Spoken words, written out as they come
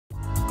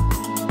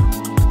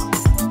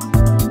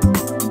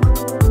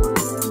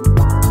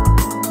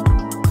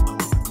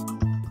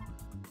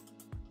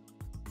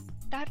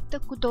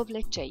cu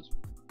dovlecei.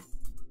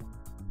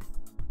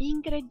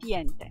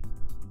 Ingrediente: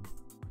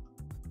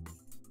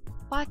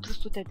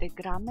 400 de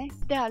grame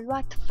de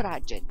aluat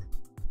fraged,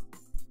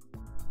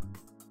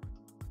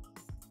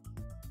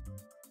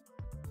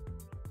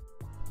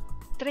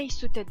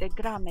 300 de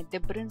grame de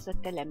brânză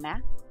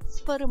telemea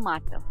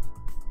sfărâmată,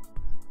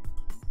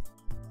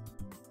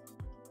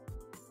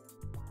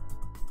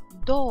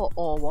 2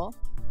 ouă,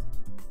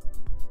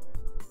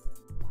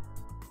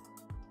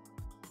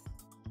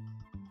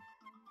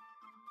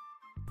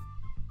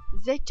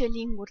 10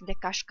 linguri de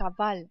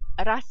cașcaval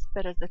ras pe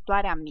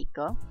răzătoarea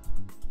mică,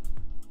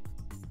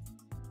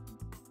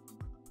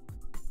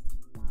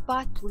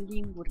 4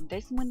 linguri de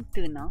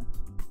smântână,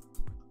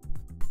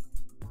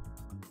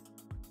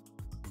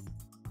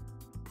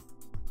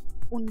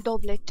 1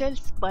 dovlecel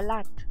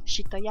spălat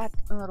și tăiat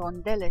în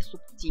rondele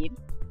subțiri,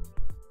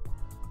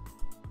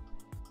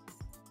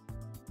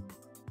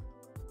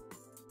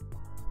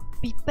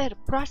 piper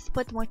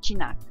proaspăt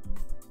măcinat.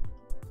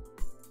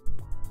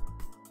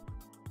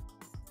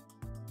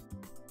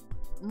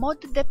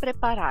 Mod de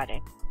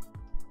preparare: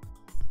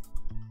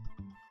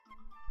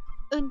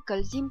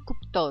 încălzim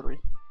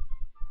cuptorul.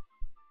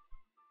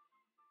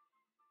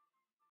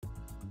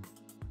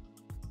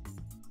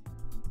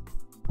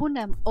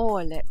 Punem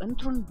ouăle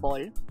într-un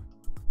bol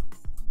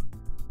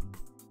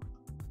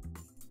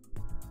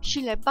și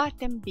le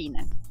batem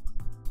bine.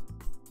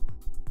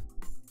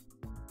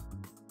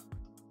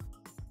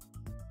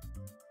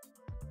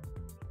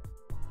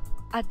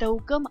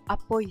 Adăugăm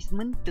apoi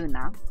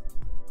smântâna,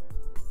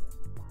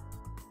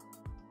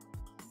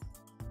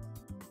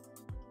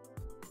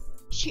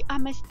 și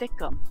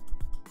amestecăm.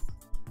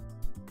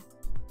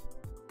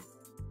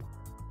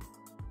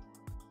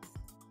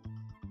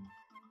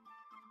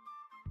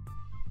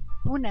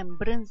 Punem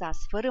brânza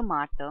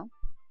sfărâmată,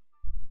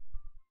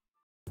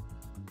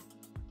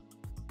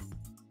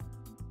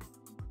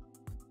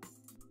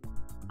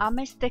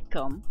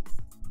 amestecăm,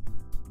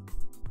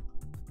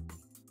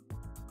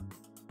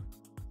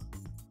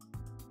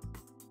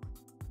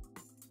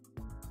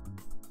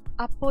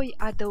 apoi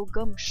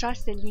adăugăm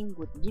 6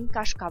 linguri din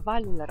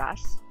cașcavalul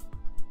ras,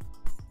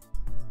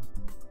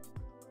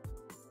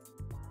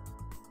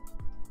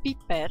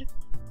 piper,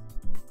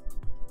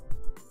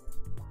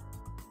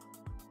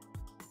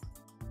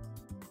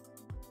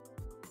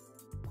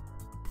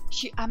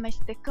 și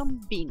amestecăm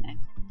bine.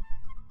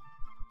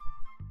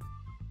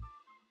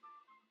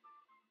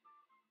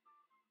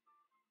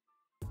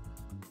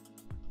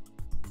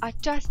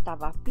 Aceasta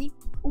va fi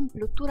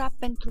umplutura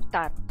pentru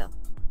tartă.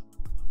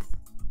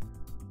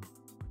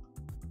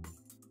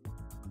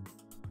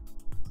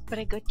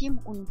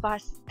 Pregătim un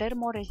vas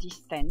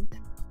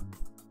termorezistent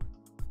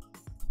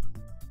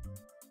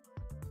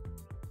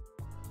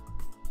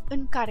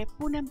în care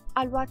punem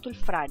aluatul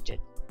fraged.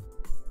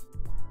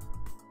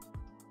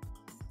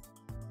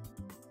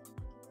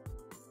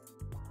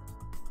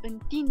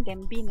 Întindem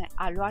bine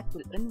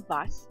aluatul în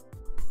vas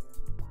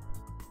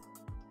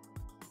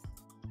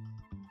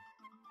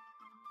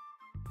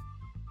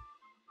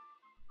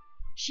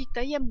și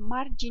tăiem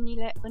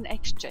marginile în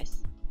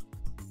exces.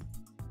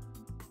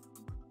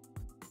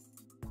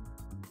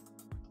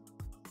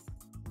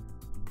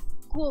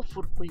 Cu o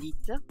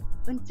furculiță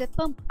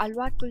înțepăm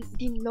aluatul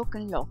din loc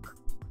în loc.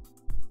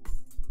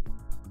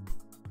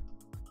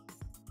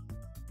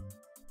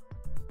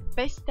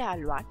 Peste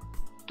aluat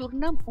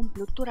turnăm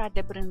umplutura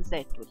de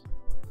brânzeturi.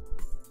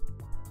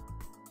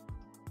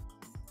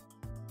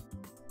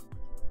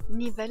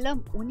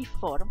 Nivelăm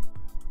uniform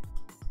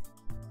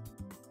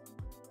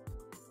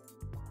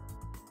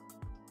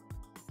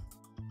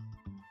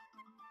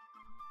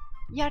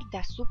iar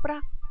deasupra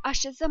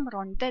așezăm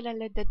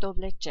rondelele de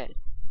dovlecel.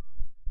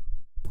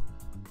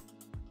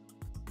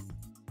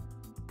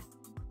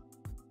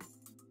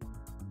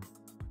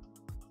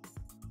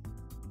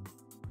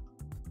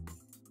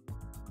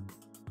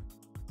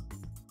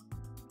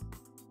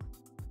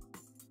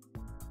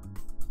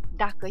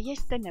 Dacă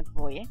este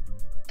nevoie,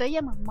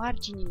 tăiem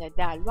marginile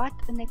de aluat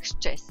în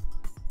exces.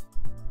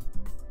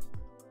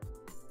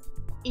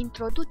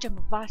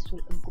 Introducem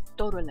vasul în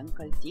cuptorul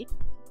încălzit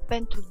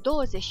pentru 25-35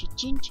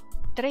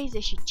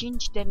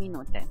 de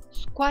minute.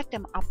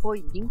 Scoatem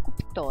apoi din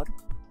cuptor,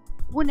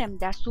 punem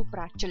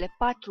deasupra cele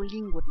 4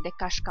 linguri de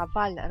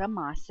cașcaval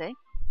rămase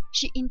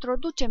și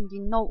introducem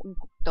din nou în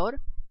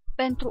cuptor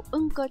pentru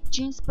încă 15-20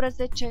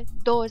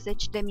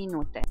 de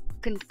minute.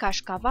 Când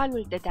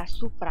cașcavalul de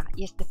deasupra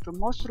este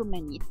frumos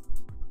rumenit,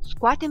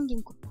 scoatem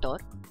din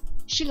cuptor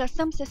și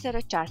lăsăm să se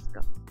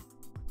răcească.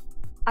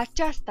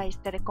 Aceasta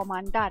este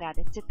recomandarea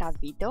rețeta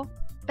video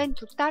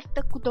pentru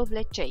tartă cu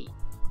dovlecei.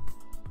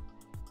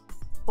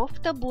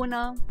 Poftă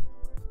bună!